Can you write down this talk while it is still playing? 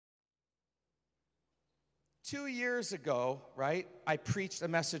2 years ago, right, I preached a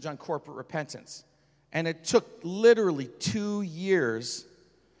message on corporate repentance. And it took literally 2 years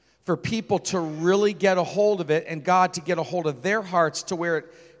for people to really get a hold of it and God to get a hold of their hearts to where it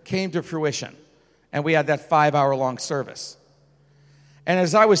came to fruition. And we had that 5-hour-long service. And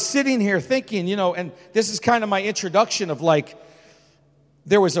as I was sitting here thinking, and this is kind of my introduction of like,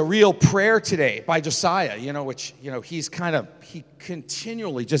 there was a real prayer today by Josiah, which, he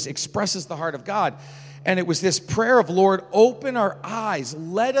continually just expresses the heart of God. And it was this prayer of, Lord, open our eyes.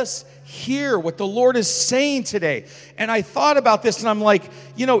 Let us hear what the Lord is saying today. And I thought about this, and I'm like,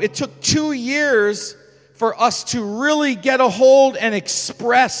 it took 2 years for us to really get a hold and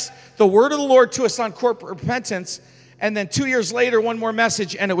express the word of the Lord to us on corporate repentance. And then 2 years later, one more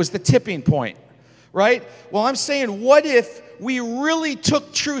message, and it was the tipping point, right? Well, I'm saying, what if we really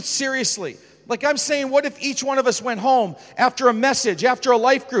took truth seriously? Like I'm saying, what if each one of us went home after a message, after a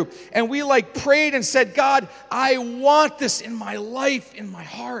life group, and we prayed and said, God, I want this in my life, in my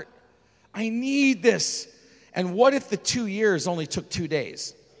heart. I need this. And what if the 2 years only took 2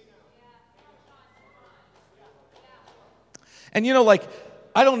 days? And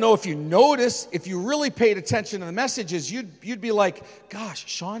I don't know if you notice, if you really paid attention to the messages, you'd be like, gosh,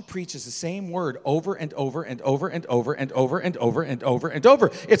 Shawn preaches the same word over and over and over and over and over and over and over and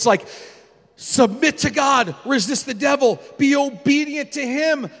over. It's like, submit to God, resist the devil, be obedient to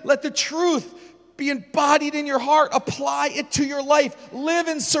him, let the truth be embodied in your heart, apply it to your life, live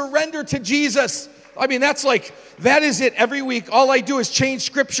and surrender to Jesus. I mean, that is it every week. All I do is change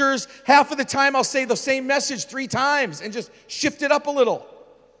scriptures. Half of the time I'll say the same message 3 times and just shift it up a little.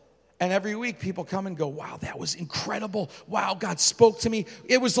 And every week people come and go, wow, that was incredible. Wow, God spoke to me.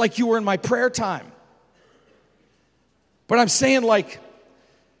 It was like you were in my prayer time. But I'm saying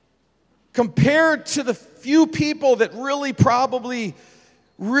compared to the few people that probably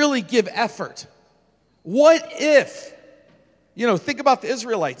give effort, what if, think about the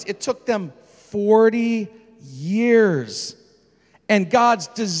Israelites. It took them 40 years, and God's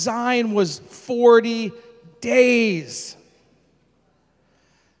design was 40 days.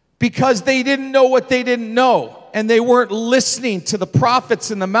 Because they didn't know what they didn't know, and they weren't listening to the prophets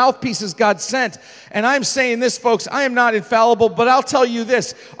and the mouthpieces God sent. And I'm saying this, folks, I am not infallible, but I'll tell you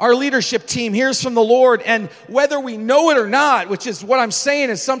this. Our leadership team hears from the Lord, and whether we know it or not, which is what I'm saying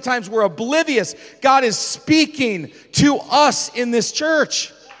is sometimes we're oblivious, God is speaking to us in this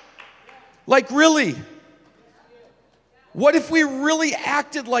church. Really? What if we really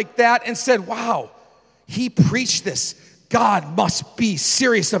acted like that and said, wow, he preached this. God must be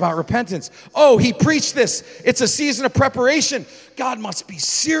serious about repentance. Oh, he preached this. It's a season of preparation. God must be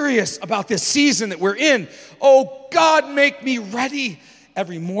serious about this season that we're in. Oh, God, make me ready.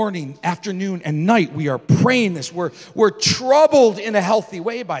 Every morning, afternoon, and night, we are praying this. We're troubled in a healthy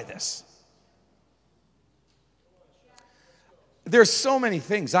way by this. There's so many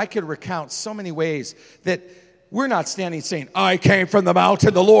things. I could recount so many ways that we're not standing saying, I came from the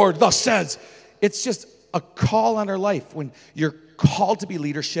mountain, the Lord thus says. It's just a call on our life. When you're called to be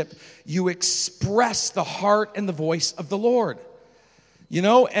leadership, you express the heart and the voice of the Lord.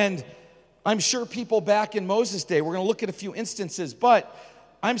 And I'm sure people back in Moses' day, we're going to look at a few instances, but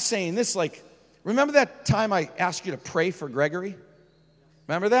I'm saying this, remember that time I asked you to pray for Gregory?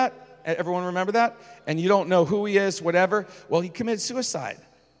 Remember that? Everyone remember that? And you don't know who he is, whatever. Well, he committed suicide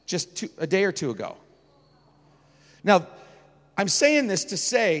just a day or two ago. Now, I'm saying this to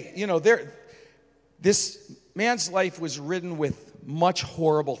say, this man's life was ridden with much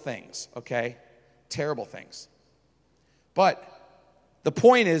horrible things, okay? Terrible things. But the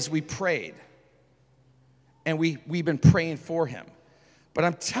point is we prayed. And we've been praying for him. But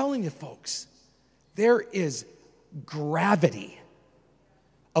I'm telling you, folks, there is gravity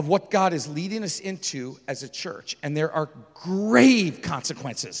of what God is leading us into as a church. And there are grave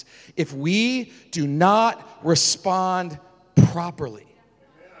consequences if we do not respond properly.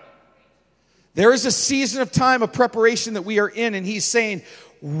 There is a season of time of preparation that we are in, and he's saying,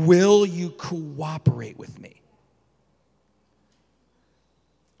 will you cooperate with me?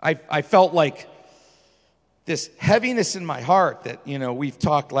 I felt like this heaviness in my heart that, we've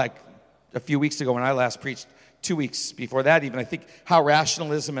talked a few weeks ago when I last preached, 2 weeks before that even, I think how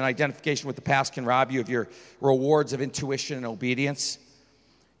rationalism and identification with the past can rob you of your rewards of intuition and obedience.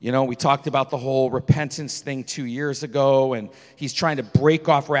 We talked about the whole repentance thing 2 years ago, and he's trying to break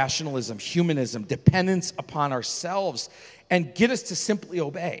off rationalism, humanism, dependence upon ourselves, and get us to simply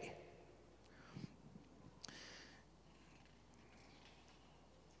obey.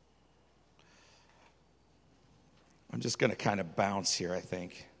 I'm just going to kind of bounce here, I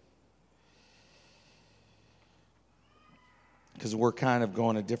think. Because we're kind of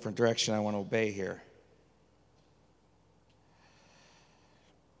going a different direction. I want to obey here.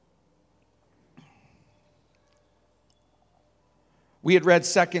 We had read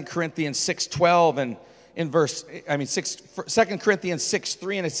 2 Corinthians 6:12 and in verse, 2 Corinthians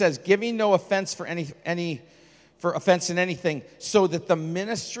 6:3, and it says, giving no offense for offense in anything, so that the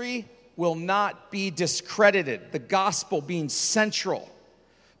ministry will not be discredited, the gospel being central.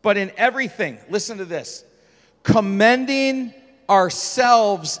 But in everything, listen to this, commending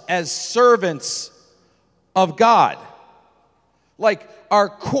ourselves as servants of God. Like our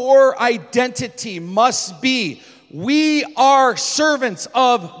core identity must be, we are servants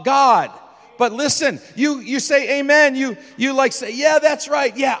of God. But listen, you say amen, you like say, yeah, that's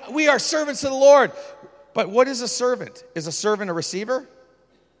right, yeah, we are servants of the Lord. But what is a servant? Is a servant a receiver?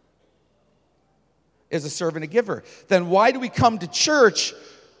 Is a servant a giver? Then why do we come to church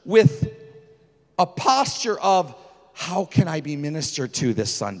with a posture of, how can I be ministered to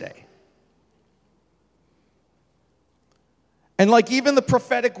this Sunday? And like even the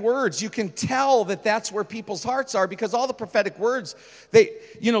prophetic words, you can tell that that's where people's hearts are, because all the prophetic words,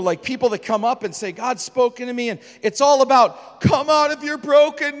 like people that come up and say, God's spoken to me, and it's all about, come out of your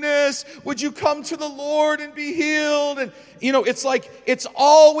brokenness. Would you come to the Lord and be healed? And, it's like, it's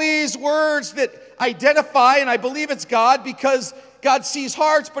always words that identify, and I believe it's God because God sees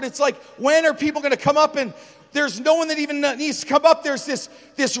hearts, but it's like, when are people going to come up and there's no one that even needs to come up. There's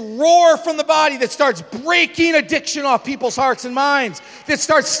this roar from the body that starts breaking addiction off people's hearts and minds, that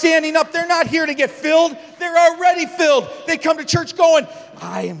starts standing up. They're not here to get filled. They're already filled. They come to church going,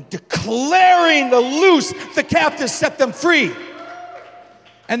 I am declaring the loose, the captives, set them free.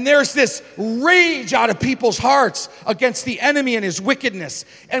 And there's this rage out of people's hearts against the enemy and his wickedness.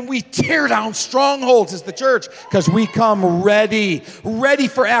 And we tear down strongholds as the church because we come ready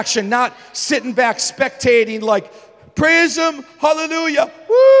for action, not sitting back spectating like, praise him, hallelujah,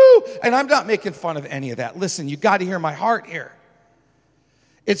 woo. And I'm not making fun of any of that. Listen, you got to hear my heart here.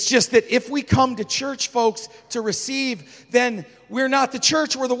 It's just that if we come to church, folks, to receive, then we're not the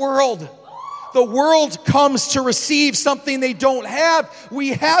church, we're the world. The world comes to receive something they don't have. We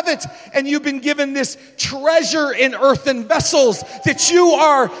have it, and you've been given this treasure in earthen vessels that you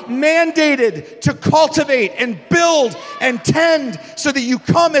are mandated to cultivate and build and tend so that you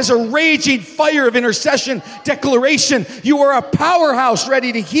come as a raging fire of intercession, declaration. You are a powerhouse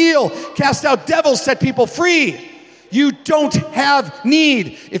ready to heal, cast out devils, set people free. You don't have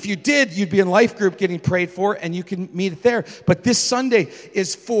need. If you did, you'd be in life group getting prayed for, and you can meet it there. But this Sunday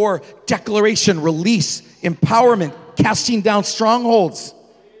is for declaration, release, empowerment, casting down strongholds.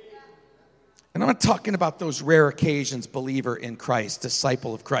 And I'm not talking about those rare occasions, believer in Christ,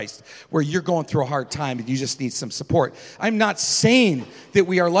 disciple of Christ, where you're going through a hard time and you just need some support. I'm not saying that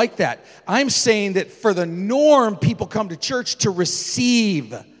we are like that. I'm saying that for the norm, people come to church to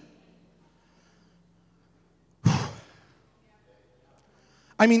receive.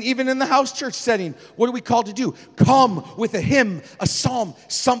 I mean, even in the house church setting, what are we called to do? Come with a hymn, a psalm,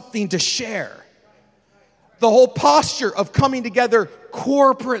 something to share. The whole posture of coming together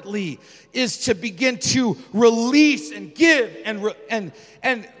corporately is to begin to release and give,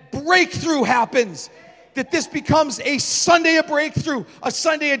 and breakthrough happens. That this becomes a Sunday of breakthrough, a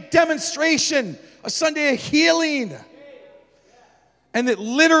Sunday of demonstration, a Sunday of healing. And that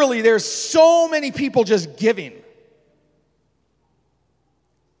literally there's so many people just giving.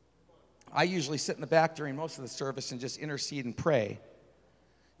 I usually sit in the back during most of the service and just intercede and pray.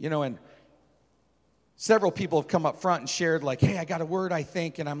 And several people have come up front and shared like, hey, I got a word, I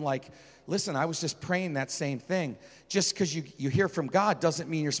think. And I'm like, listen, I was just praying that same thing. Just because you hear from God doesn't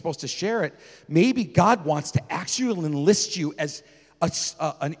mean you're supposed to share it. Maybe God wants to actually enlist you as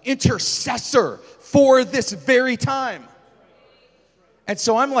an intercessor for this very time. And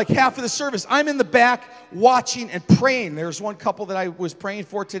so I'm like half of the service. I'm in the back watching and praying. There's one couple that I was praying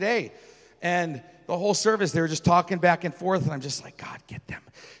for today. And the whole service, they were just talking back and forth. And I'm just like, God, get them.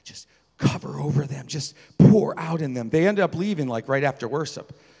 Just cover over them. Just pour out in them. They ended up leaving like right after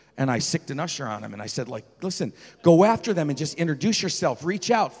worship. And I sicked an usher on them. And I said, like, listen, go after them and just introduce yourself.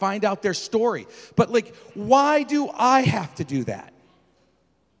 Reach out. Find out their story. But like, why do I have to do that?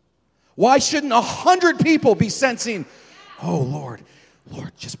 Why shouldn't 100 people be sensing, oh, Lord,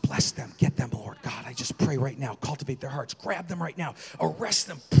 just bless them. Get them, Lord. God, I just pray right now. Cultivate their hearts. Grab them right now. Arrest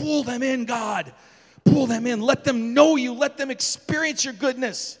them. Pull them in, God. Pull them in. Let them know you. Let them experience your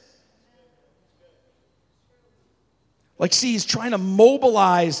goodness. Like, see, he's trying to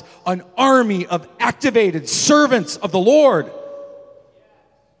mobilize an army of activated servants of the Lord.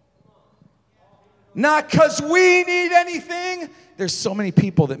 Not because we need anything. There's so many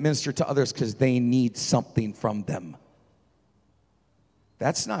people that minister to others because they need something from them.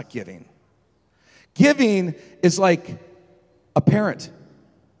 That's not giving. Giving is like a parent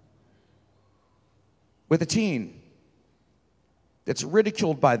with a teen. that's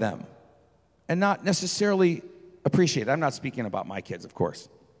ridiculed by them and not necessarily appreciated. I'm not speaking about my kids, of course.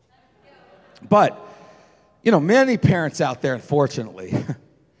 But, many parents out there, unfortunately,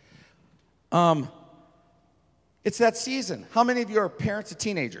 it's that season. How many of you are parents of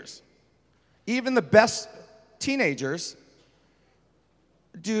teenagers? Even the best teenagers,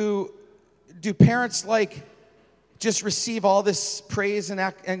 do parents just receive all this praise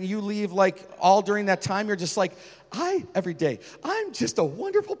and you leave all during that time? You're just every day, I'm just a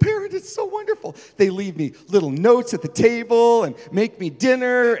wonderful parent. It's so wonderful. They leave me little notes at the table and make me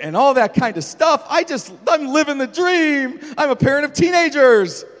dinner and all that kind of stuff. I'm living the dream. I'm a parent of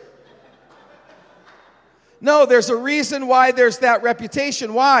teenagers. No, there's a reason why there's that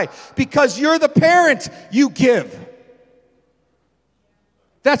reputation. Why? Because you're the parent. You give.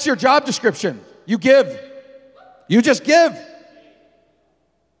 That's your job description. You give. You just give.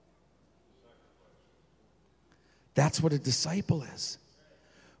 That's what a disciple is.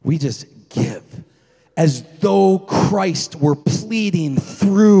 We just give as though Christ were pleading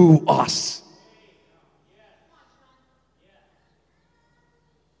through us.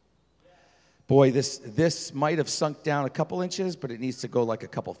 Boy, this might have sunk down a couple inches, but it needs to go a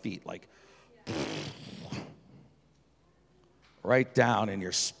couple feet, right down in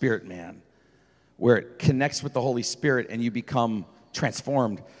your spirit, man, where it connects with the Holy Spirit and you become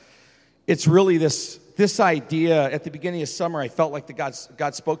transformed. It's really this idea. At the beginning of summer, I felt like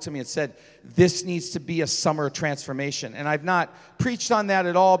God spoke to me and said, this needs to be a summer of transformation. And I've not preached on that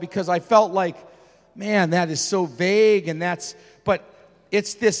at all because I felt man, that is so vague, but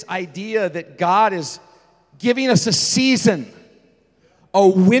it's this idea that God is giving us a season, a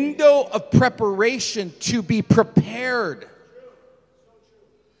window of preparation to be prepared.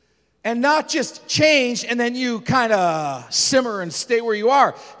 And not just change and then you kind of simmer and stay where you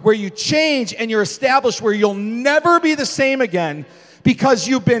are. Where you change and you're established where you'll never be the same again because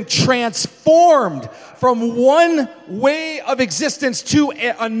you've been transformed from one way of existence to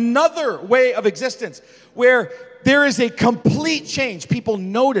another way of existence. Where there is a complete change. People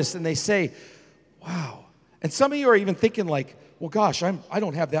notice and they say, wow. And some of you are even thinking well, gosh, I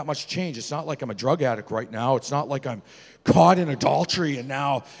don't have that much change. It's not like I'm a drug addict right now. It's not like I'm caught in adultery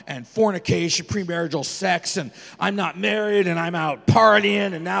and fornication, premarital sex, and I'm not married and I'm out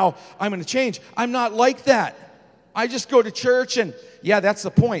partying and now I'm going to change. I'm not like that. I just go to church and, yeah, that's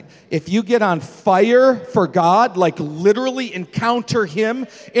the point. If you get on fire for God, literally encounter Him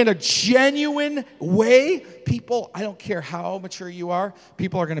in a genuine way, people, I don't care how mature you are,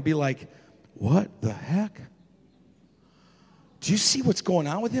 people are going to be like, what the heck? Do you see what's going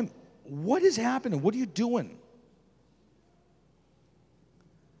on with him? What is happening? What are you doing?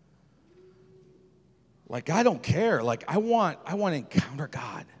 I don't care. I want to encounter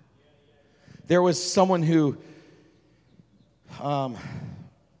God. There was someone who I'm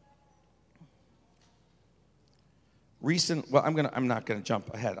not going to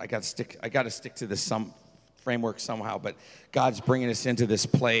jump ahead. I got to stick to this framework somehow, but God's bringing us into this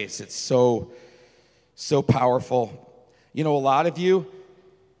place. It's so powerful. A lot of you,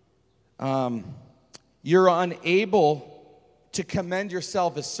 you're unable to commend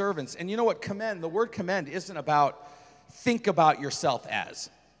yourself as servants. And you know what? The word commend isn't about think about yourself as.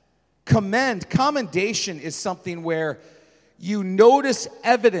 Commendation is something where you notice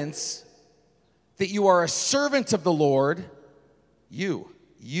evidence that you are a servant of the Lord. You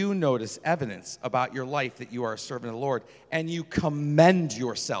notice evidence about your life that you are a servant of the Lord, and you commend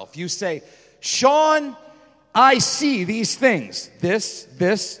yourself. You say, Shawn, I see these things. This.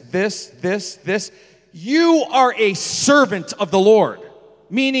 You are a servant of the Lord,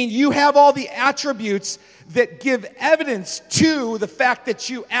 meaning you have all the attributes that give evidence to the fact that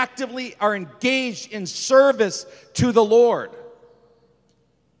you actively are engaged in service to the Lord.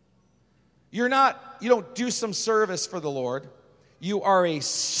 You don't do some service for the Lord. You are a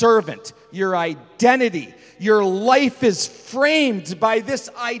servant. Your identity, your life is framed by this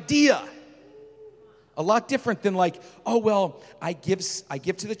idea. A lot different than I give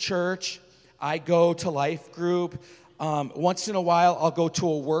to the church. I go to life group. Once in a while, I'll go to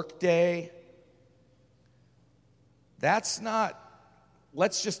a work day. That's not,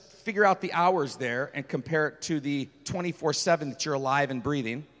 let's just figure out the hours there and compare it to the 24/7 that you're alive and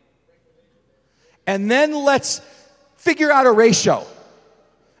breathing. And then let's figure out a ratio.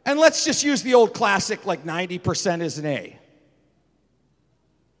 And let's just use the old classic, 90% is an A.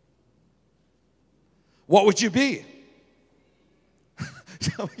 What would you be?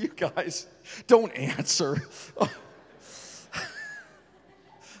 You guys, don't answer.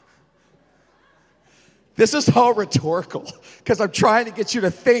 This is all rhetorical because I'm trying to get you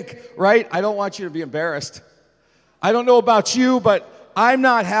to think, right? I don't want you to be embarrassed. I don't know about you, but I'm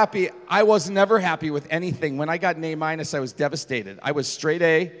not happy. I was never happy with anything. When I got an A-, I was devastated. I was straight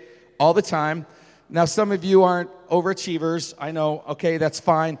A all the time. Now, some of you aren't overachievers. I know, okay, that's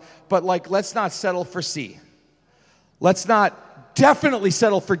fine. But, let's not settle for C. Let's not definitely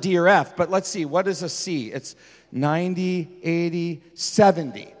settle for D or F. But let's see, what is a C? It's 90, 80,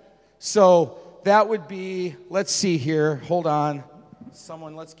 70. So that would be, let's see here. Hold on.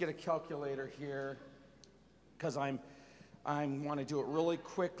 Someone, let's get a calculator here. Because I want to do it really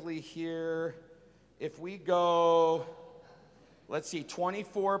quickly here. If we go, let's see,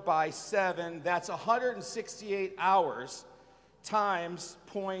 24 by 7, that's 168 hours times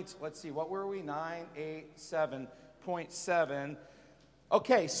point, let's see, what were we? 987.7.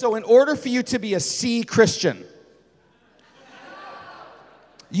 Okay, so in order for you to be a C Christian,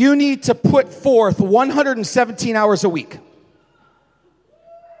 you need to put forth 117 hours a week.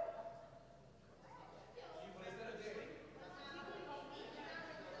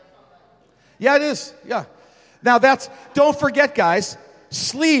 Yeah, it is. Yeah. Now don't forget, guys,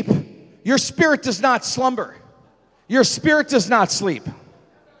 sleep, your spirit does not slumber. Your spirit does not sleep.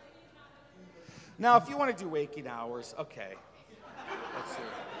 Now, if you want to do waking hours, okay. Let's see.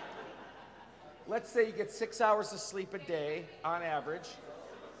 Let's say you get 6 hours of sleep a day on average.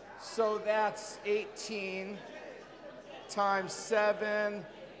 So that's 18 times 7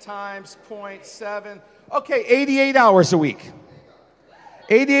 times 0.7. Okay, 88 hours a week.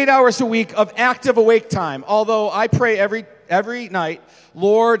 88 hours a week of active awake time. Although I pray every night,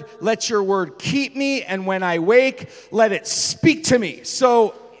 Lord, let your word keep me, and when I wake, let it speak to me. So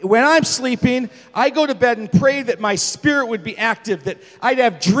when I'm sleeping, I go to bed and pray that my spirit would be active, that I'd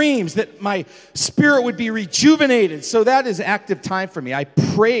have dreams, that my spirit would be rejuvenated. So that is active time for me. I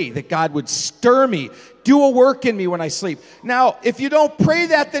pray that God would stir me, do a work in me when I sleep. Now, if you don't pray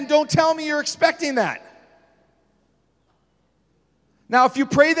that, then don't tell me you're expecting that. Now, if you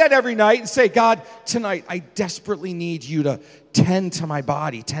pray that every night and say, God, tonight I desperately need you to tend to my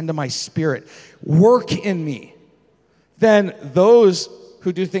body, tend to my spirit, work in me, then those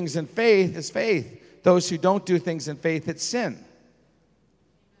who do things in faith is faith. Those who don't do things in faith, it's sin.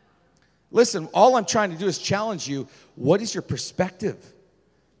 Listen, all I'm trying to do is challenge you. What is your perspective?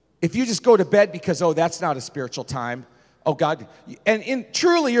 If you just go to bed because, that's not a spiritual time, God, and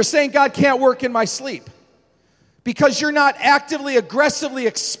truly you're saying God can't work in my sleep. Because you're not actively, aggressively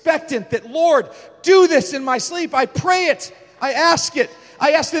expectant that, Lord, do this in my sleep. I pray it. I ask it.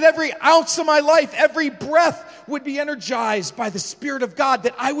 I ask that every ounce of my life, every breath would be energized by the Spirit of God,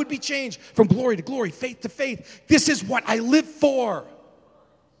 that I would be changed from glory to glory, faith to faith. This is what I live for.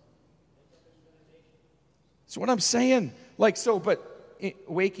 That's what I'm saying. But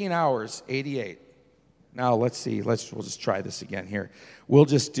waking hours, 88. Now, let's see. We'll just try this again here. We'll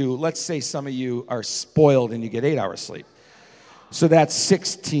just do, let's say some of you are spoiled and you get 8 hours sleep. So that's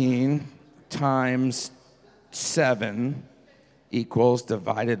 16 times 7 equals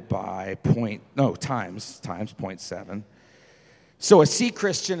divided by times 0.7. So a C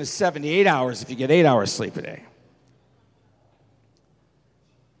Christian is 78 hours if you get 8 hours sleep a day.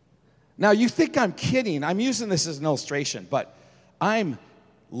 Now, you think I'm kidding. I'm using this as an illustration, but I'm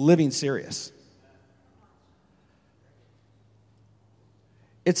living serious.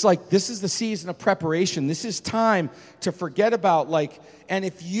 It's like this is the season of preparation. This is time to forget about and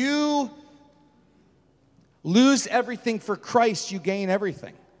if you lose everything for Christ, you gain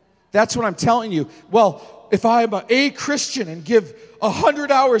everything. That's what I'm telling you. Well, if I'm a Christian and give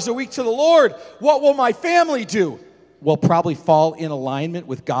 100 hours a week to the Lord, what will my family do? Will probably fall in alignment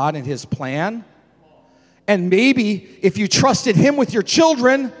with God and His plan. And maybe if you trusted Him with your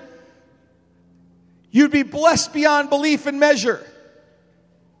children, you'd be blessed beyond belief and measure.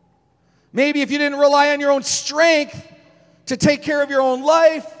 Maybe if you didn't rely on your own strength to take care of your own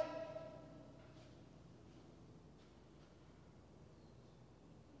life.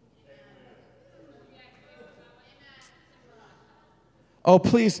 Oh,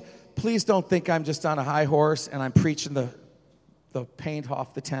 please don't think I'm just on a high horse and I'm preaching the paint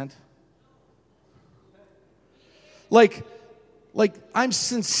off the tent. I'm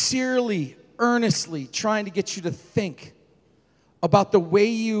sincerely, earnestly trying to get you to think about the way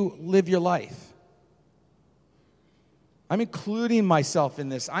you live your life. I'm including myself in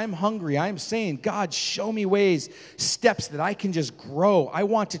this. I'm hungry. I'm saying, God, show me ways, steps that I can just grow. I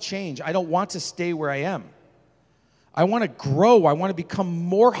want to change. I don't want to stay where I am. I want to grow. I want to become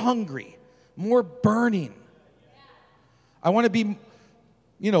more hungry, more burning. I want to be,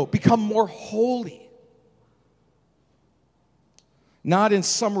 become more holy. Not in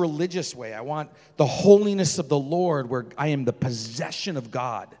some religious way. I want the holiness of the Lord where I am the possession of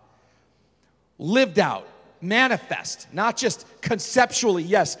God. Lived out. manifest, not just conceptually.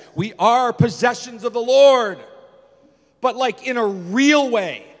 Yes, we are possessions of the Lord, but like in a real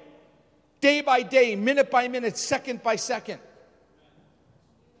way, day by day, minute by minute, second by second.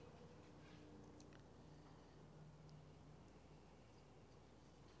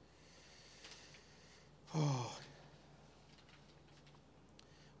 Oh.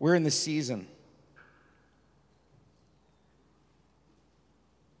 We're in the season.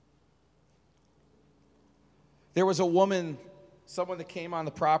 There was a woman, someone that came on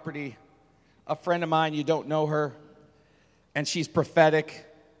the property, a friend of mine, you don't know her, and she's prophetic,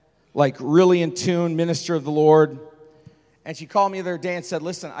 like really in tune, minister of the Lord. And she called me the other day and said,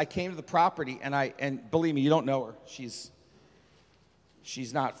 listen, I came to the property, and believe me, you don't know her. She's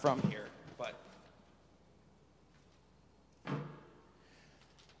not from here, but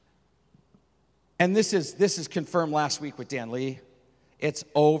and this is confirmed last week with Dan Lee. It's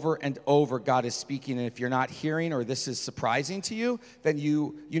over and over God is speaking, and if you're not hearing or this is surprising to you, then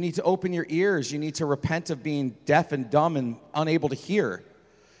you need to open your ears. You need to repent of being deaf and dumb and unable to hear,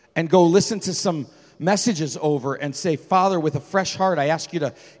 and go listen to some messages over and say, Father, with a fresh heart, I ask you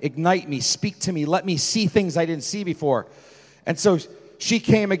to ignite me, speak to me, let me see things I didn't see before. And so she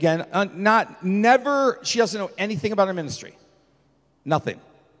came again, she doesn't know anything about our ministry. Nothing.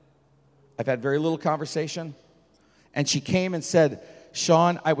 I've had very little conversation. And she came and said,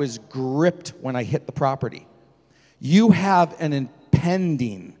 Shawn, I was gripped when I hit the property. You have an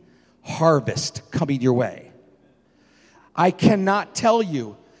impending harvest coming your way. I cannot tell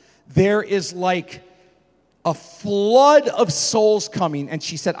you, there is like a flood of souls coming. And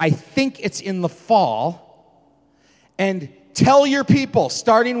she said, I think it's in the fall. And tell your people,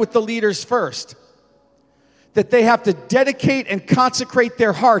 starting with the leaders first, that they have to dedicate and consecrate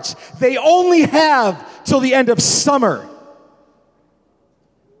their hearts. They only have till the end of summer.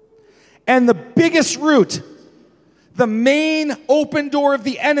 And the biggest root, the main open door of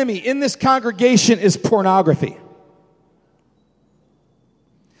the enemy in this congregation is pornography.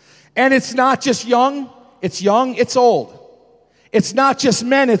 And it's not just young, it's old. It's not just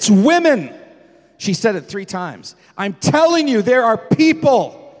men, it's women. She said it 3 times. I'm telling you, there are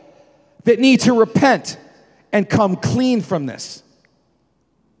people that need to repent and come clean from this.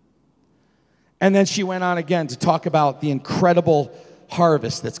 And then she went on again to talk about the incredible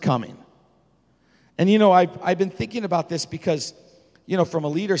harvest that's coming. And I've been thinking about this because, from a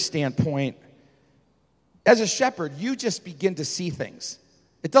leader standpoint, as a shepherd, you just begin to see things.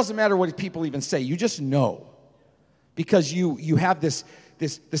 It doesn't matter what people even say. You just know. Because you have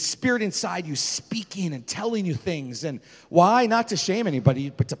the spirit inside you speaking and telling you things. And why? Not to shame anybody,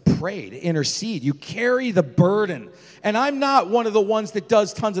 but to pray, to intercede. You carry the burden. And I'm not one of the ones that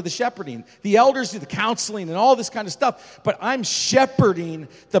does tons of the shepherding. The elders do the counseling and all this kind of stuff. But I'm shepherding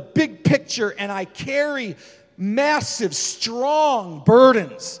the big picture, and I carry massive, strong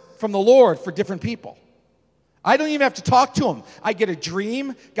burdens from the Lord for different people. I don't even have to talk to them. I get a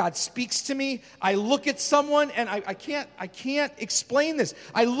dream. God speaks to me. I look at someone, and I can't explain this.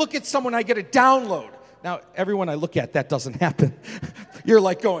 I look at someone, I get a download. Now, everyone I look at, that doesn't happen. You're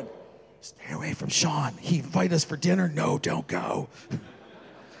like going, stay away from Shawn. He invited us for dinner. No, don't go.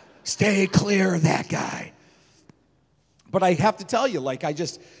 Stay clear of that guy. But I have to tell you,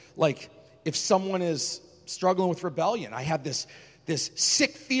 if someone is struggling with rebellion, I have this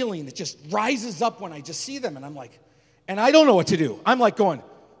sick feeling that just rises up when I just see them, and I'm like, and I don't know what to do. I'm like going,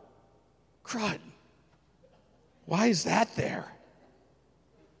 crud, why is that there?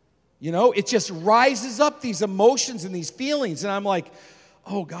 It just rises up, these emotions and these feelings, and I'm like,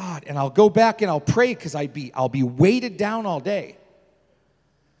 oh God, and I'll go back and I'll pray because I'll be weighted down all day.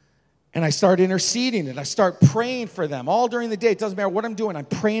 And I start interceding and I start praying for them all during the day. It doesn't matter what I'm doing. I'm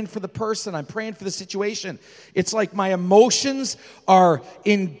praying for the person. I'm praying for the situation. It's like my emotions are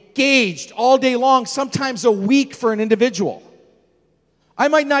engaged all day long, sometimes a week for an individual. I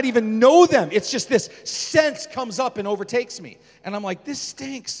might not even know them. It's just this sense comes up and overtakes me. And I'm like, this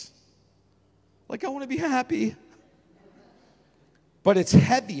stinks. Like, I want to be happy. But it's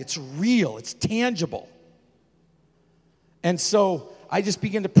heavy. It's real. It's tangible. And so I just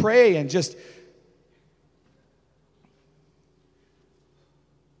begin to pray and just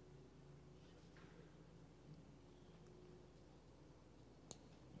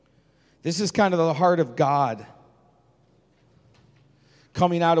this is kind of the heart of God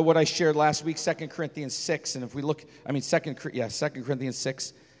coming out of what I shared last week, 2 Corinthians 6. And if we look, 2 Corinthians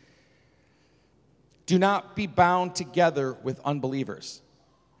 6. Do not be bound together with unbelievers.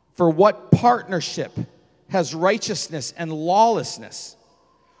 For what partnership has righteousness and lawlessness?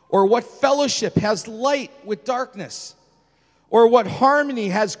 Or what fellowship has light with darkness? Or what harmony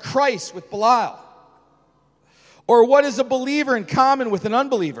has Christ with Belial? Or what is a believer in common with an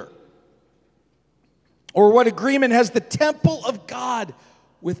unbeliever? Or what agreement has the temple of God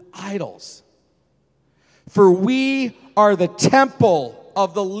with idols? For we are the temple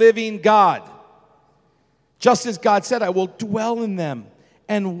of the living God. Just as God said, I will dwell in them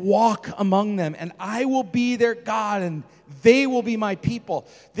and walk among them, and I will be their God, and they will be my people.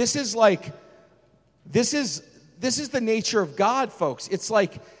 This is the nature of God, folks. It's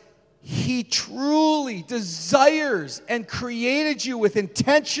like He truly desires and created you with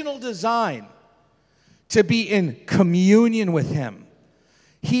intentional design to be in communion with Him.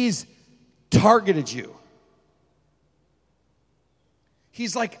 He's targeted you.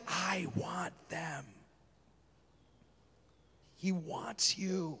 He's like, I want them. He wants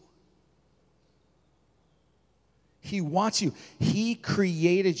you. He wants you. He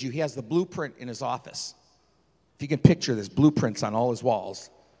created you. He has the blueprint in his office. If you can picture this, blueprints on all his walls.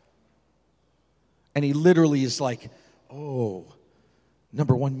 And he literally is like, oh,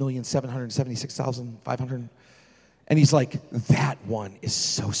 number 1,776,500. And he's like, that one is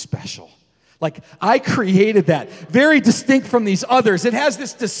so special. Like, I created that. Very distinct from these others. It has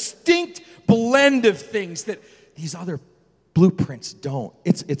this distinct blend of things that these other blueprints don't.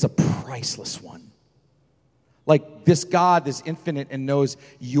 It's a priceless one. Like, this God is infinite and knows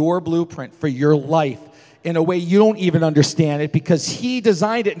your blueprint for your life in a way you don't even understand it, because He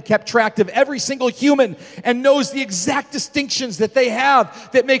designed it and kept track of every single human and knows the exact distinctions that they have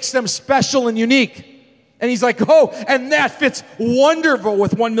that makes them special and unique. And He's like, oh, and that fits wonderful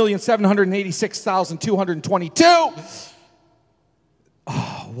with 1,786,222.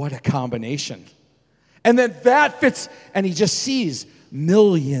 Oh, what a combination. And then that fits, and He just sees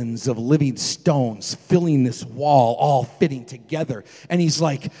millions of living stones filling this wall, all fitting together. And He's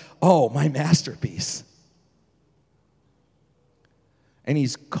like, oh, my masterpiece. And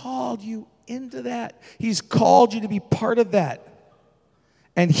He's called you into that. He's called you to be part of that.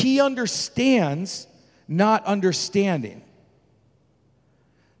 And He understands not understanding.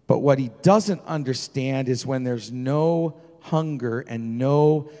 But what He doesn't understand is when there's no hunger and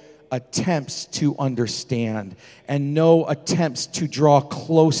no attempts to understand and no attempts to draw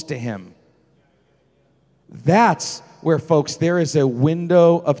close to Him. That's where, folks, there is a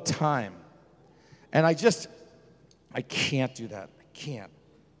window of time. And I can't do that. I can't.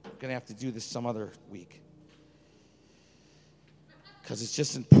 I'm going to have to do this some other week. Because it's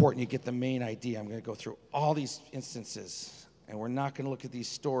just important you get the main idea. I'm going to go through all these instances, and we're not going to look at these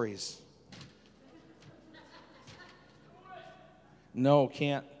stories. No,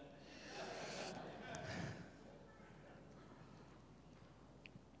 can't.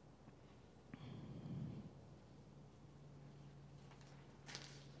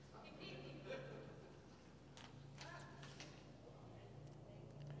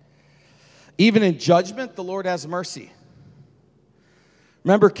 Even in judgment, the Lord has mercy.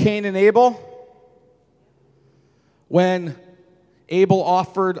 Remember Cain and Abel? When Abel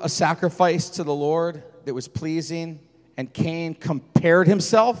offered a sacrifice to the Lord that was pleasing, and Cain compared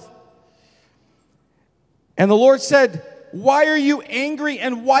himself. And the Lord said, why are you angry,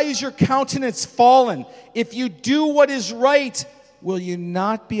 and why is your countenance fallen? If you do what is right, will you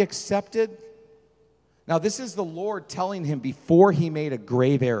not be accepted? Now, this is the Lord telling him before he made a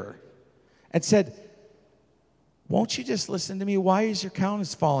grave error. And said, won't you just listen to me? Why is your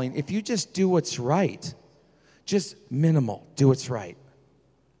countenance falling? If you just do what's right, just minimal, do what's right.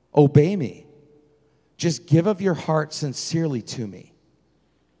 Obey me. Just give of your heart sincerely to me.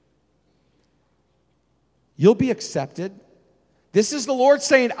 You'll be accepted. This is the Lord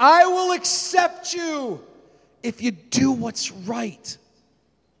saying, I will accept you if you do what's right.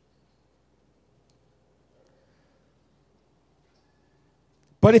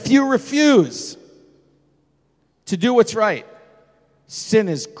 But if you refuse to do what's right, sin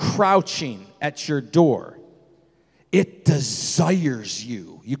is crouching at your door. It desires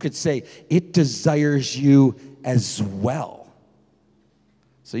you. You could say, it desires you as well.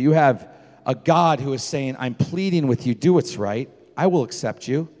 So you have a God who is saying, I'm pleading with you, do what's right. I will accept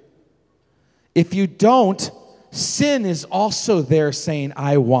you. If you don't, sin is also there saying,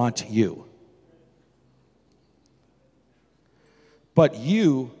 I want you. But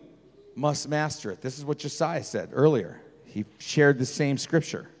you must master it. This is what Josiah said earlier. He shared the same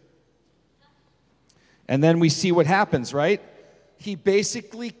scripture. And then we see what happens, right? He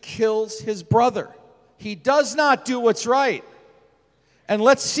basically kills his brother. He does not do what's right. And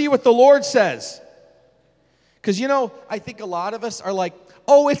let's see what the Lord says. Because, I think a lot of us are like,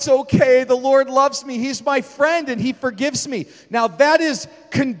 oh, it's okay. The Lord loves me. He's my friend and He forgives me. Now, that is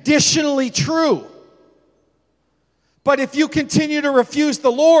conditionally true. But if you continue to refuse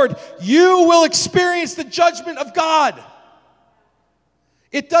the Lord, you will experience the judgment of God.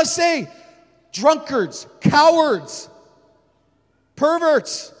 It does say drunkards, cowards,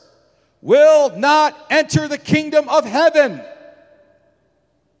 perverts will not enter the kingdom of heaven.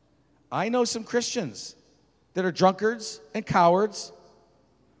 I know some Christians that are drunkards and cowards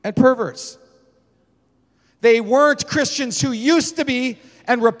and perverts. They weren't Christians who used to be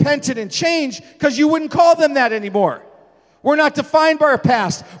and repented and changed, because you wouldn't call them that anymore. We're not defined by our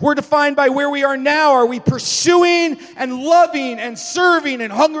past. We're defined by where we are now. Are we pursuing and loving and serving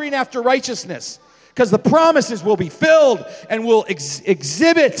and hungering after righteousness? Because the promises will be filled and will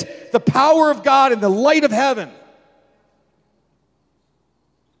exhibit the power of God and the light of heaven.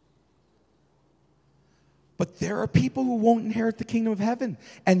 But there are people who won't inherit the kingdom of heaven.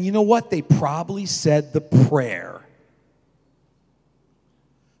 And you know what? They probably said the prayer.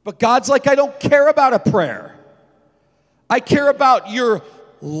 But God's like, I don't care about a prayer. I care about your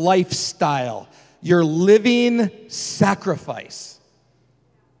lifestyle, your living sacrifice.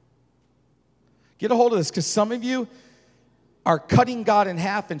 Get a hold of this, because some of you are cutting God in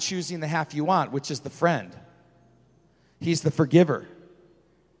half and choosing the half you want, which is the friend. He's the forgiver.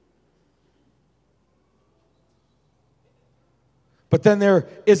 But then there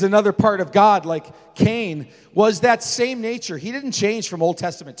is another part of God, like Cain was that same nature. He didn't change from Old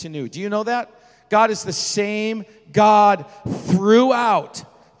Testament to New. Do you know that? God is the same God throughout.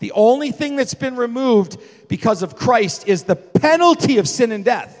 The only thing that's been removed because of Christ is the penalty of sin and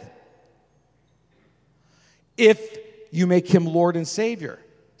death. If you make him Lord and Savior.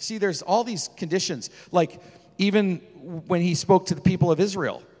 See, there's all these conditions. Like even when he spoke to the people of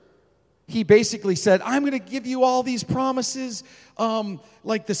Israel, he basically said, I'm going to give you all these promises,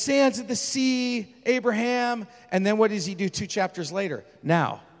 like the sands of the sea, Abraham. And then what does he do 2 chapters later?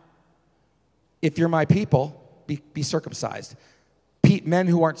 Now, if you're my people, be circumcised. Men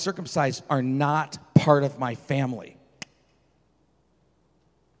who aren't circumcised are not part of my family.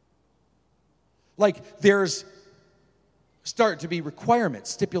 Like there's start to be requirements,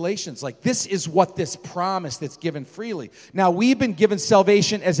 stipulations. Like this is what this promise that's given freely. Now we've been given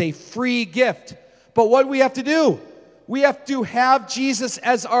salvation as a free gift. But what do we have to do? We have to have Jesus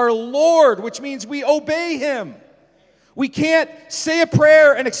as our Lord, which means we obey him. We can't say a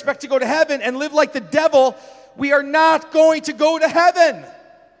prayer and expect to go to heaven and live like the devil. We are not going to go to heaven.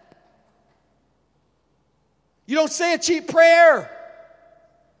 You don't say a cheap prayer.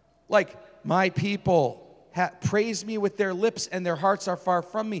 Like, my people praise me with their lips and their hearts are far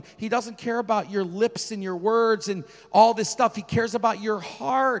from me. He doesn't care about your lips and your words and all this stuff. He cares about your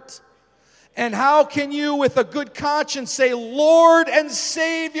heart. And how can you, with a good conscience, say, Lord and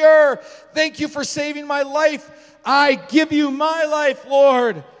Savior, thank you for saving my life. I give you my life,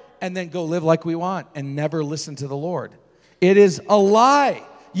 Lord. And then go live like we want and never listen to the Lord. It is a lie.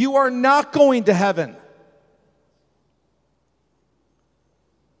 You are not going to heaven.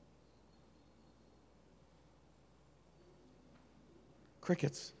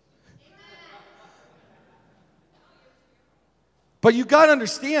 Crickets. But you got to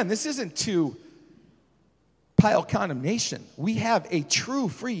understand, this isn't to pile condemnation. We have a true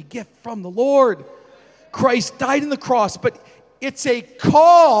free gift from the Lord. Christ died on the cross, but it's a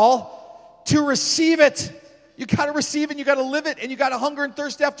call to receive it. You got to receive it, and you got to live it, and you got to hunger and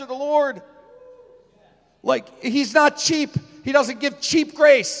thirst after the Lord. Like, he's not cheap. He doesn't give cheap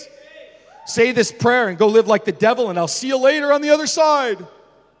grace. Say this prayer and go live like the devil, and I'll see you later on the other side.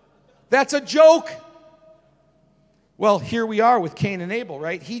 That's a joke. Well, here we are with Cain and Abel,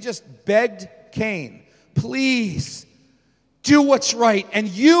 right? He just begged Cain, please do what's right, and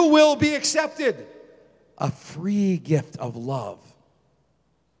you will be accepted. A free gift of love.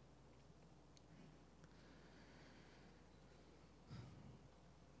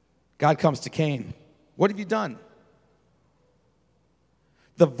 God comes to Cain. What have you done?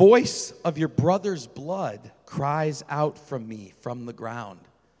 The voice of your brother's blood cries out from me from the ground.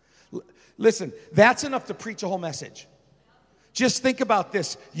 Listen, that's enough to preach a whole message. Just think about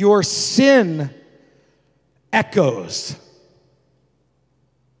this. Your sin echoes.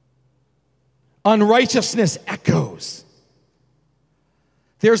 Unrighteousness echoes.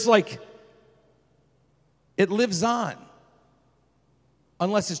 There's like, it lives on.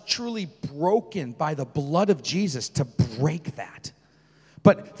 Unless it's truly broken by the blood of Jesus to break that.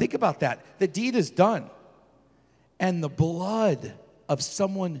 But think about that. The deed is done. And the blood of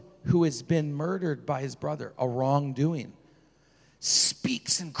someone who has been murdered by his brother, a wrongdoing,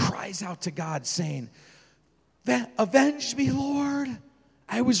 speaks and cries out to God saying, avenge me, Lord.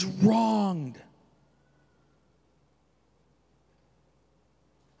 I was wronged.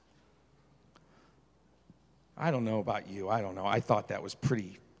 I don't know about you. I don't know. I thought that was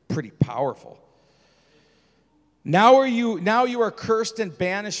pretty powerful. Now you are cursed and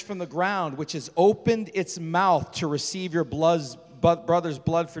banished from the ground, which has opened its mouth to receive your brother's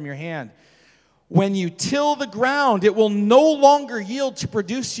blood from your hand. When you till the ground, it will no longer yield to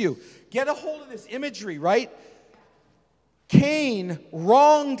produce you. Get a hold of this imagery, right? Cain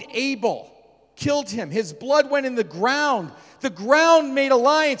wronged Abel, killed him. His blood went in the ground. The ground made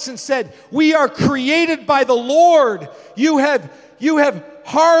alliance and said, we are created by the Lord. You have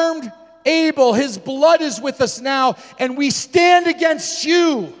harmed Abel. His blood is with us now, and we stand against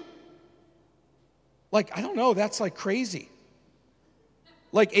you. Like, I don't know, that's like crazy.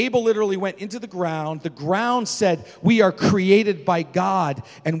 Like Abel literally went into the ground. The ground said, we are created by God,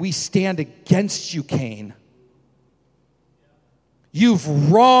 and we stand against you, Cain.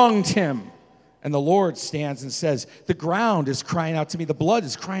 You've wronged him. And the Lord stands and says, the ground is crying out to me. The blood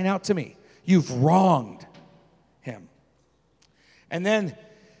is crying out to me. You've wronged him. And then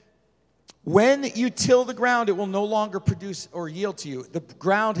when you till the ground, it will no longer produce or yield to you. The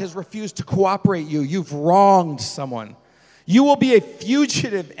ground has refused to cooperate you. You've wronged someone. You will be a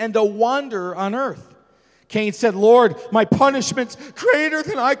fugitive and a wanderer on earth. Cain said, Lord, my punishment's greater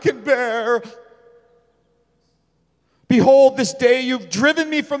than I can bear. Behold, this day you've driven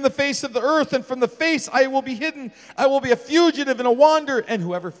me from the face of the earth, and from the face I will be hidden. I will be a fugitive and a wanderer, and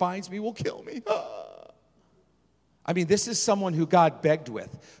whoever finds me will kill me. I mean, this is someone who God begged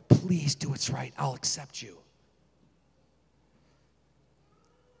with. Please do what's right. I'll accept you.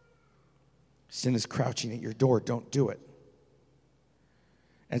 Sin is crouching at your door. Don't do it.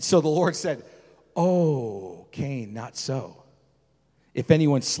 And so the Lord said, oh, Cain, not so. If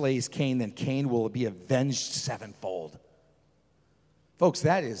anyone slays Cain, then Cain will be avenged sevenfold. Folks,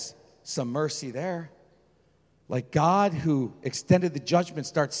 that is some mercy there. Like God who extended the judgment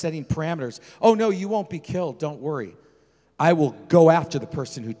starts setting parameters. Oh, no, you won't be killed. Don't worry. I will go after the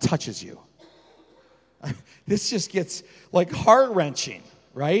person who touches you. This just gets like heart-wrenching,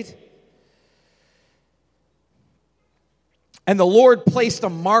 right? And the Lord placed a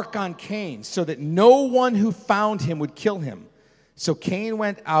mark on Cain so that no one who found him would kill him. So Cain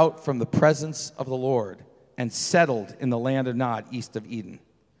went out from the presence of the Lord and settled in the land of Nod, east of Eden.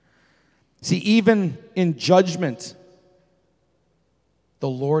 See, even in judgment, the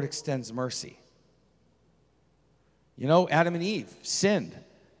Lord extends mercy. You know, Adam and Eve sinned,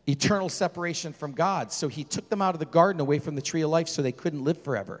 eternal separation from God. So he took them out of the garden away from the tree of life so they couldn't live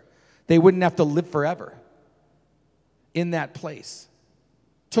forever. They wouldn't have to live forever in that place.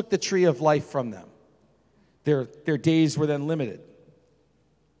 Took the tree of life from them. Their days were then limited.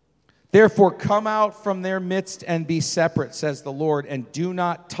 Therefore, come out from their midst and be separate, says the Lord, and do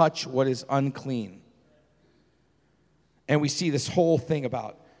not touch what is unclean. And we see this whole thing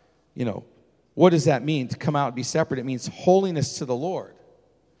about, what does that mean to come out and be separate? It means holiness to the Lord.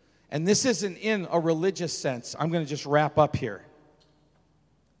 And this isn't in a religious sense. I'm going to just wrap up here.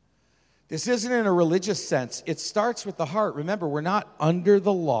 This isn't in a religious sense. It starts with the heart. Remember, we're not under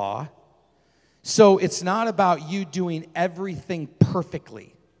the law. So it's not about you doing everything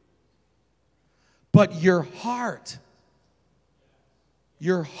perfectly. But your heart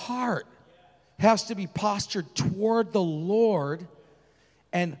has to be postured toward the Lord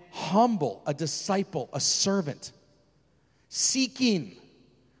and humble, a disciple, a servant. Seeking.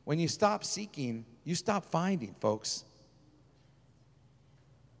 When you stop seeking, you stop finding, folks.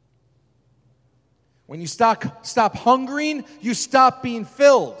 When you stop hungering, you stop being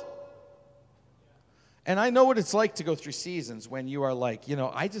filled. And I know what it's like to go through seasons when you are like,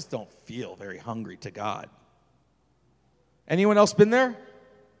 I just don't feel very hungry to God. Anyone else been there?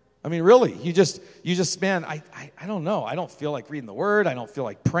 I mean, really, you just, man, I don't know. I don't feel like reading the Word. I don't feel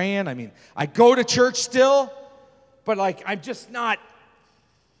like praying. I mean, I go to church still, but like, I'm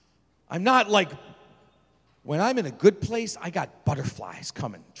not like, when I'm in a good place, I got butterflies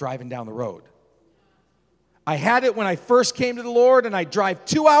coming, driving down the road. I had it when I first came to the Lord, and I drive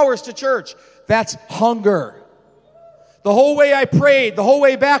 2 hours to church. That's hunger. The whole way I prayed, the whole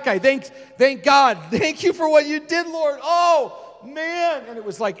way back, I thank God. Thank you for what you did, Lord. Oh, man. And it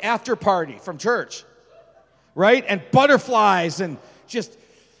was like after party from church, right? And butterflies and just,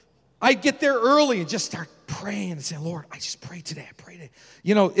 I'd get there early and just start praying and say, Lord, I just prayed today. I prayed it.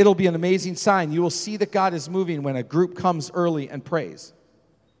 It'll be an amazing sign. You will see that God is moving when a group comes early and prays.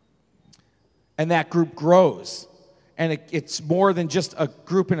 And that group grows. And it's more than just a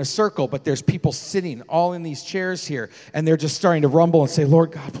group in a circle, but there's people sitting all in these chairs here, and they're just starting to rumble and say,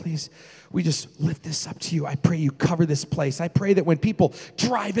 Lord God, please, we just lift this up to you. I pray you cover this place. I pray that when people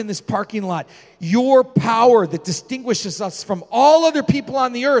drive in this parking lot, your power that distinguishes us from all other people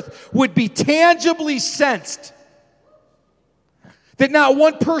on the earth would be tangibly sensed. That not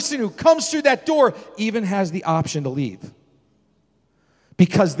one person who comes through that door even has the option to leave.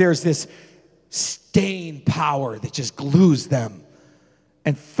 Because there's this staying power that just glues them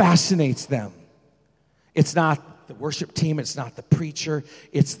and fascinates them. It's not the worship team, it's not the preacher,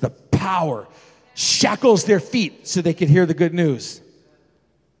 it's the power. Shackles their feet so they can hear the good news.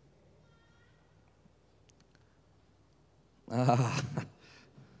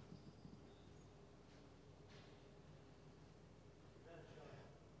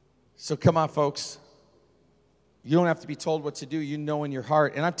 So come on, folks. You don't have to be told what to do. You know in your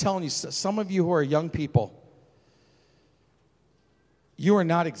heart. And I'm telling you, some of you who are young people, you are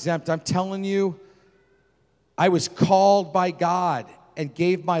not exempt. I'm telling you, I was called by God and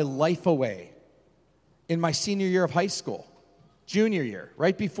gave my life away in my senior year of high school, junior year,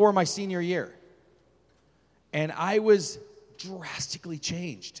 right before my senior year. And I was drastically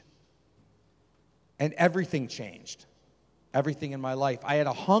changed. And everything changed. Everything in my life. I had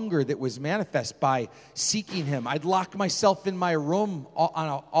a hunger that was manifest by seeking him. I'd lock myself in my room on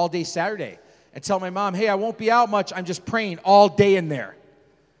an all-day Saturday and tell my mom, hey, I won't be out much. I'm just praying all day in there.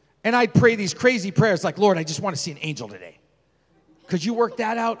 And I'd pray these crazy prayers like, Lord, I just want to see an angel today. Could you work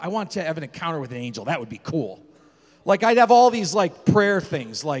that out? I want to have an encounter with an angel. That would be cool. Like I'd have all these like prayer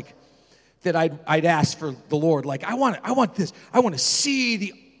things like that I'd ask for the Lord. Like I want this. I want to see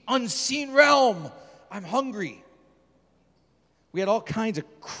the unseen realm. I'm hungry. We had all kinds of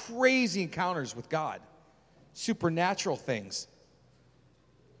crazy encounters with God, supernatural things.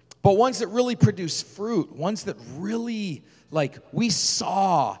 But ones that really produce fruit, ones that really, like, we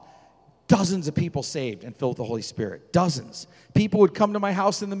saw dozens of people saved and filled with the Holy Spirit. Dozens. People would come to my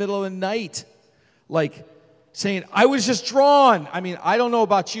house in the middle of the night, like, saying, I was just drawn. I mean, I don't know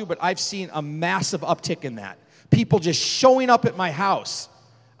about you, but I've seen a massive uptick in that. People just showing up at my house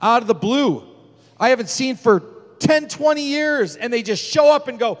out of the blue. I haven't seen for 10, 20 years, and they just show up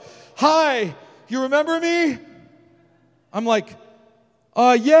and go, hi, you remember me? I'm like,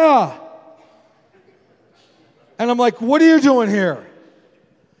 yeah. And I'm like, what are you doing here?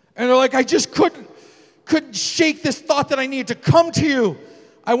 And they're like, I just couldn't shake this thought that I need to come to you.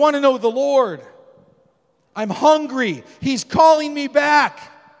 I want to know the Lord. I'm hungry. He's calling me back.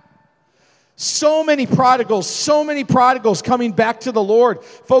 So many prodigals coming back to the Lord.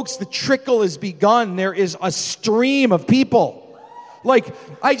 Folks, the trickle has begun. There is a stream of people. Like,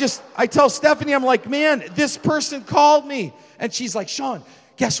 I tell Stephanie, I'm like, man, this person called me. And she's like, Shawn,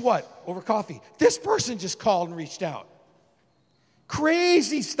 guess what? Over coffee. This person just called and reached out.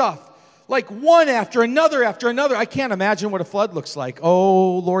 Crazy stuff. Like one after another after another. I can't imagine what a flood looks like.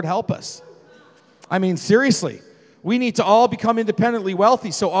 Oh, Lord, help us. I mean, seriously. We need to all become independently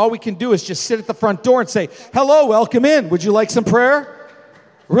wealthy, so all we can do is just sit at the front door and say, hello, welcome in. Would you like some prayer?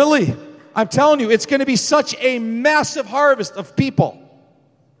 Really? I'm telling you, it's going to be such a massive harvest of people.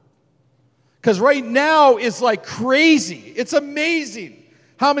 Because right now is like crazy. It's amazing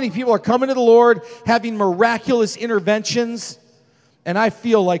how many people are coming to the Lord, having miraculous interventions. And I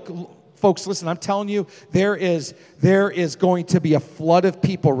feel like, folks, listen, I'm telling you, there is going to be a flood of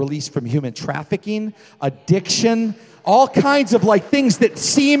people released from human trafficking, addiction, all kinds of like things that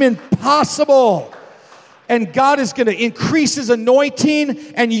seem impossible. And God is going to increase his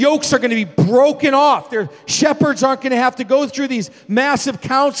anointing, and yokes are going to be broken off. Their shepherds aren't going to have to go through these massive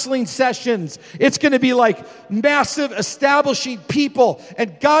counseling sessions. It's going to be like massive establishing people,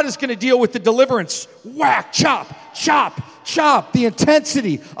 and God is going to deal with the deliverance. Whack, chop, chop, chop. The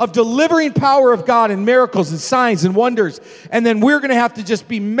intensity of delivering power of God and miracles and signs and wonders. And then we're going to have to just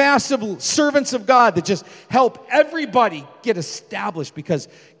be massive servants of God that just help everybody get established, because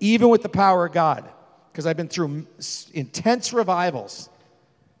even with the power of God, because I've been through intense revivals,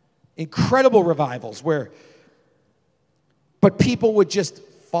 incredible revivals but people would just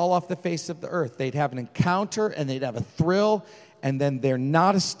fall off the face of the earth. They'd have an encounter and they'd have a thrill, and then they're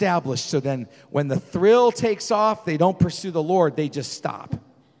not established. So then when the thrill takes off, they don't pursue the Lord, they just stop.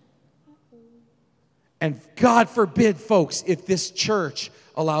 And God forbid, folks, if this church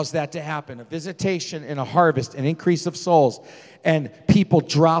allows that to happen, a visitation and a harvest, an increase of souls, and people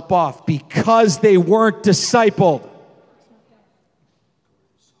drop off because they weren't discipled.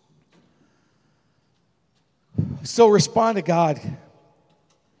 So respond to God.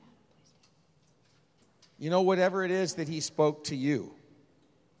 You know, whatever it is that he spoke to you.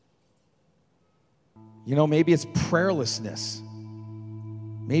 You know, maybe it's prayerlessness.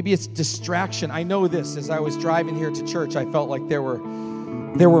 Maybe it's distraction. I know this. As I was driving here to church, I felt like there were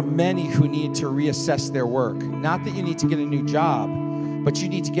there were many who need to reassess their work. Not that you need to get a new job, but you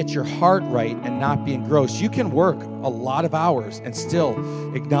need to get your heart right and not be engrossed. You can work a lot of hours and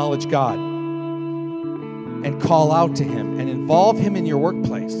still acknowledge God and call out to him and involve him in your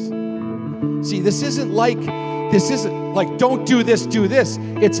workplace. See, this isn't like don't do this, do this.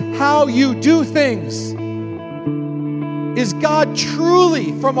 It's how you do things. Is God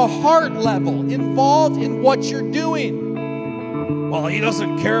truly, from a heart level, involved in what you're doing? Well, he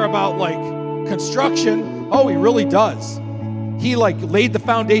doesn't care about construction. Oh, he really does. He laid the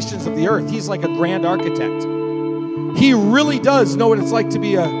foundations of the earth. He's like a grand architect. He really does know what it's like to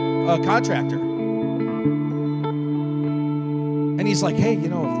be a contractor. And he's like, hey, if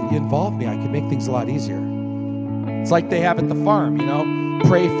you involve me, I can make things a lot easier. It's like they have at the farm,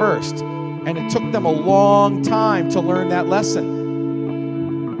 pray first. And it took them a long time to learn that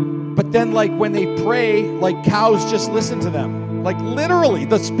lesson. But then when they pray, cows just listen to them. Literally,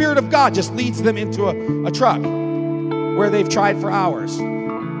 the Spirit of God just leads them into a truck where they've tried for hours.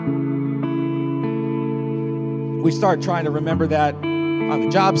 We start trying to remember that on the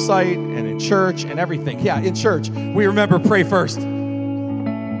job site and in church and everything. Yeah, in church, we remember pray first.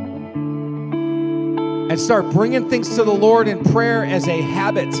 And start bringing things to the Lord in prayer as a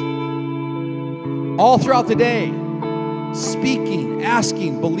habit. All throughout the day. Speaking,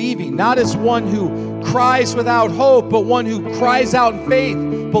 asking, believing. Not as one who cries without hope, but one who cries out in faith,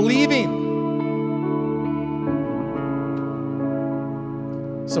 believing.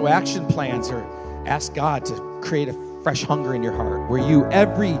 So action plans are ask God to create a fresh hunger in your heart where you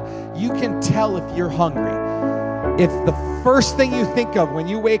can tell if you're hungry. If the first thing you think of when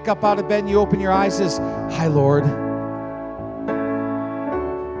you wake up out of bed and you open your eyes is, hi, Lord.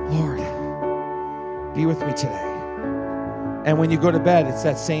 Lord, be with me today. And when you go to bed, it's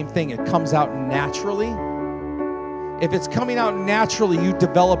that same thing. It comes out naturally. If it's coming out naturally, you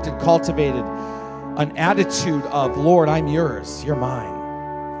developed and cultivated an attitude of, Lord, I'm yours, you're mine,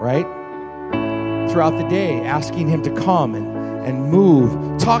 right? Throughout the day, asking him to come and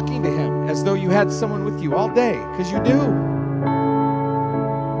move, talking to him as though you had someone with you all day, because you do.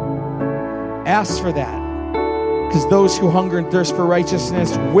 Ask for that, because those who hunger and thirst for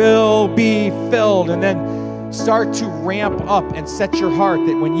righteousness will be filled. And then start to ramp up and set your heart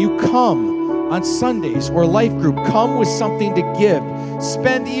that when you come on Sundays or life group, come with something to give.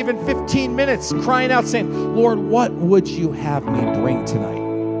 Spend even 15 minutes crying out saying, Lord, what would you have me bring tonight?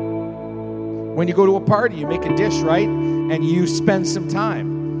 When you go to a party, you make a dish, right? And you spend some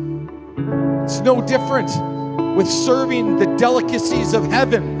time. It's no different with serving the delicacies of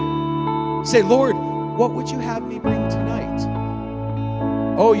heaven. Say, Lord, what would you have me bring tonight?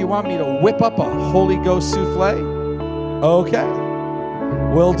 Oh, you want me to whip up a Holy Ghost souffle? Okay,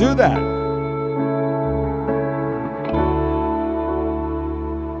 we'll do that.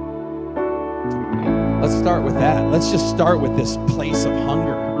 Let's start with that. Let's just start with this place of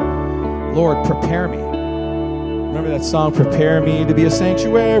hunger. Lord, prepare me. Remember that song, Prepare Me to be a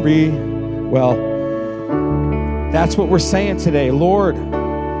Sanctuary? Well, that's what we're saying today. Lord,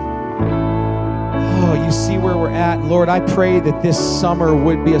 you see where we're at. Lord, I pray that this summer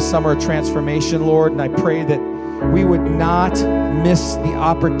would be a summer of transformation, Lord, and I pray that we would not miss the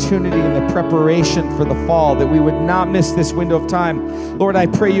opportunity and the preparation for the fall, that we would not miss this window of time. Lord, I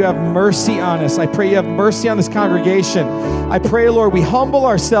pray you have mercy on us. I pray you have mercy on this congregation. I pray, Lord, we humble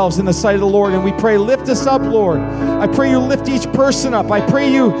ourselves in the sight of the Lord, and we pray, lift us up, Lord. I pray you lift each person up. I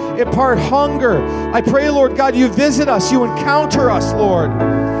pray you impart hunger. I pray, Lord God, you visit us, you encounter us, Lord.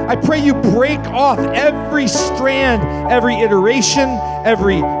 I pray you break off every strand, every iteration,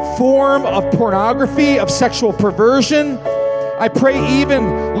 every form of pornography, of sexual perversion. I pray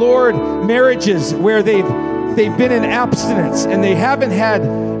even, Lord, marriages where they've been in abstinence and they haven't had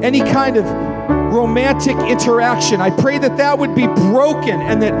any kind of romantic interaction. I pray that that would be broken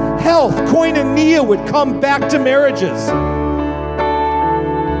and that health, koinonia, would come back to marriages.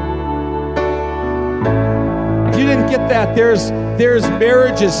 If you didn't get that, there's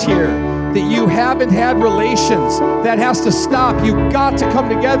marriages here that you haven't had relations. That has to stop. You got to come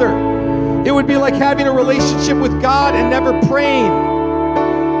together. It would be like having a relationship with God and never praying.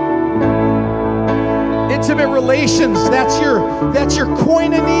 Intimate relations, that's your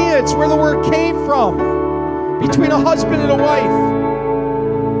koinonia. It's where the word came from. Between a husband and a wife.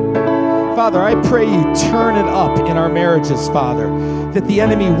 Father, I pray you turn it up in our marriages, Father, that the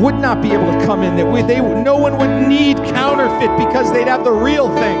enemy would not be able to come in, that no one would need counterfeit because they'd have the real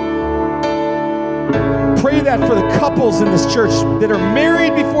thing. Pray that for the couples in this church that are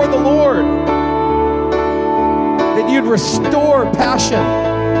married before the Lord, that you'd restore passion,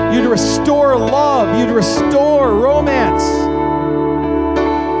 you'd restore love, you'd restore romance.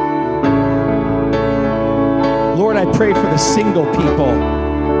 Lord, I pray for the single people,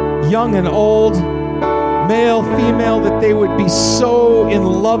 young and old, male, female, that they would be so in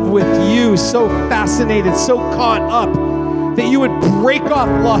love with you, so fascinated, so caught up, that you would break off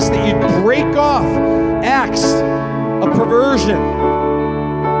lust, that you'd break off acts of perversion.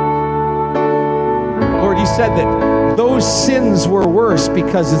 Lord, you said that those sins were worse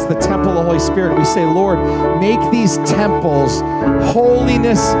because it's the temple of the Holy Spirit. We say, Lord, make these temples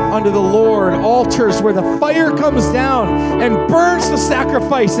holiness unto the Lord, altars where the fire comes down and burns the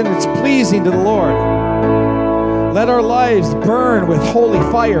sacrifice and it's pleasing to the Lord. Let our lives burn with holy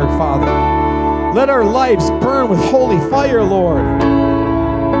fire, Father. Let our lives burn with holy fire, Lord.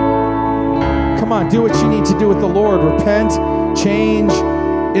 Come on, do what you need to do with the Lord. Repent, change,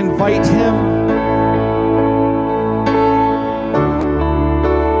 invite Him.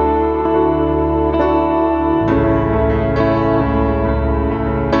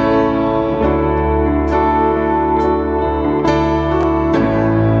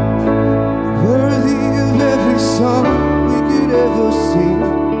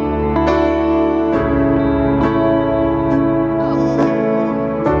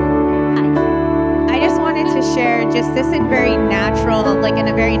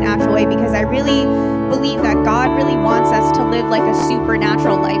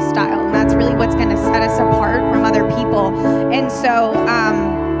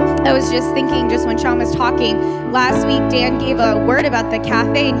 Just thinking, just when Shawn was talking last week, Dan gave a word about the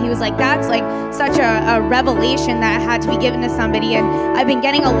cafe, and he was like, that's like such a revelation that had to be given to somebody. And I've been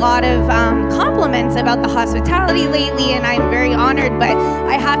getting a lot of compliments about the hospitality lately, and I'm very honored, but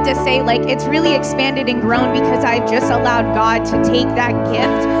I have to say, like, it's really expanded and grown because I've just allowed God to take that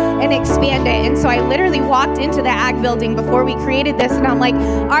gift and expand it. And so I literally walked into the ag building before we created this, and I'm like,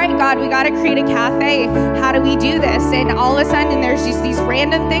 all right, God, we got to create a cafe. How do we do this? And all of a sudden, there's just these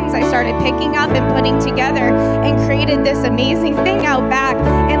random things I started picking up and putting together and created this amazing thing out back.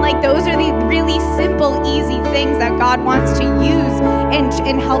 And like, those are the really simple, easy things that God wants to use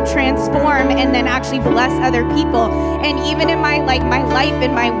and help transform and then actually bless other people. And even in my life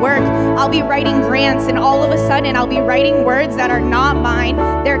and my work, I'll be writing grants, and all of a sudden I'll be writing words that are not mine.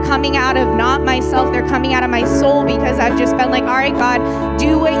 They're coming out of not myself, they're coming out of my soul, because I've just been like, all right, God,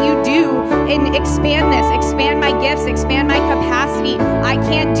 do what you do and expand this, expand my gifts, expand my capacity. I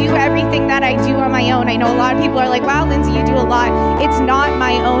can't do everything that I do on my own. I know a lot of people are like, wow, Lindsay, you do a lot. It's not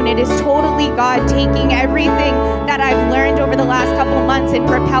my own. It is totally God taking everything that I've learned over the last couple months and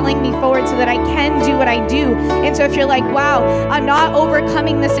propelling me forward so that I can do what I do. And so if you're like, wow, I'm not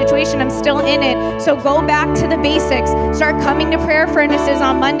overcoming the situation, I'm still in it. So go back to the basics. Start coming to prayer furnaces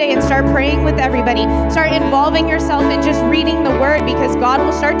on Monday and start praying with everybody. Start involving yourself in just reading the word, because God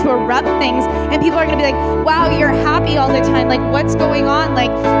will start to erupt things and people are going to be like, wow, you're happy all the time. Like, what's going on?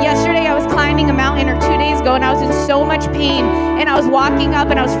 Like, yesterday I was climbing a mountain, or 2 days ago, and I was in so much pain, and I was walking up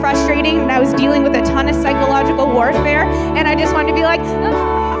and I was frustrated, and I was dealing with a ton of psychological warfare, and I just wanted to be like,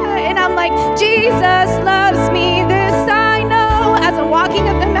 and I'm like, Jesus loves me, this I know, as I'm walking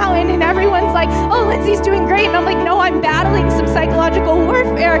up the mountain, and everyone's like, oh, Lindsay's doing great, and I'm like, no, I'm battling some psychological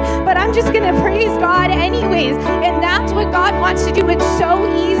warfare, but I'm just gonna praise God anyways. And that's what God wants to do. It's so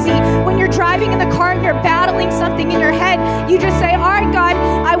easy when you're driving in the car and you're battling something in your head. You just say, all right, God,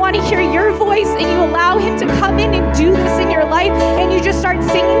 I want to hear your voice, and you allow Him to come in and do this in your life, and you just start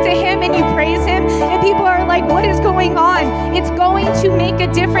singing to Him and you praise Him, and people are like, what is going on? It's going to make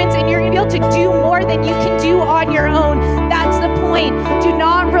a difference, and you're going to be able to do more than you can do on your own. That's the point. Do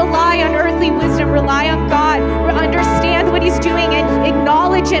not rely on earthly wisdom. Rely on God. Understand what He's doing and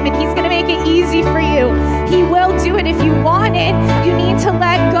acknowledge Him, and He's going to make it easy for you. He will do it. If you want it, you need to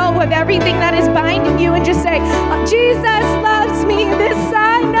let go of everything that is binding you and just say, Jesus loves me, this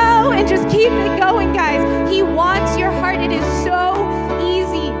I know, and just keep it going, guys. He wants your heart. It is so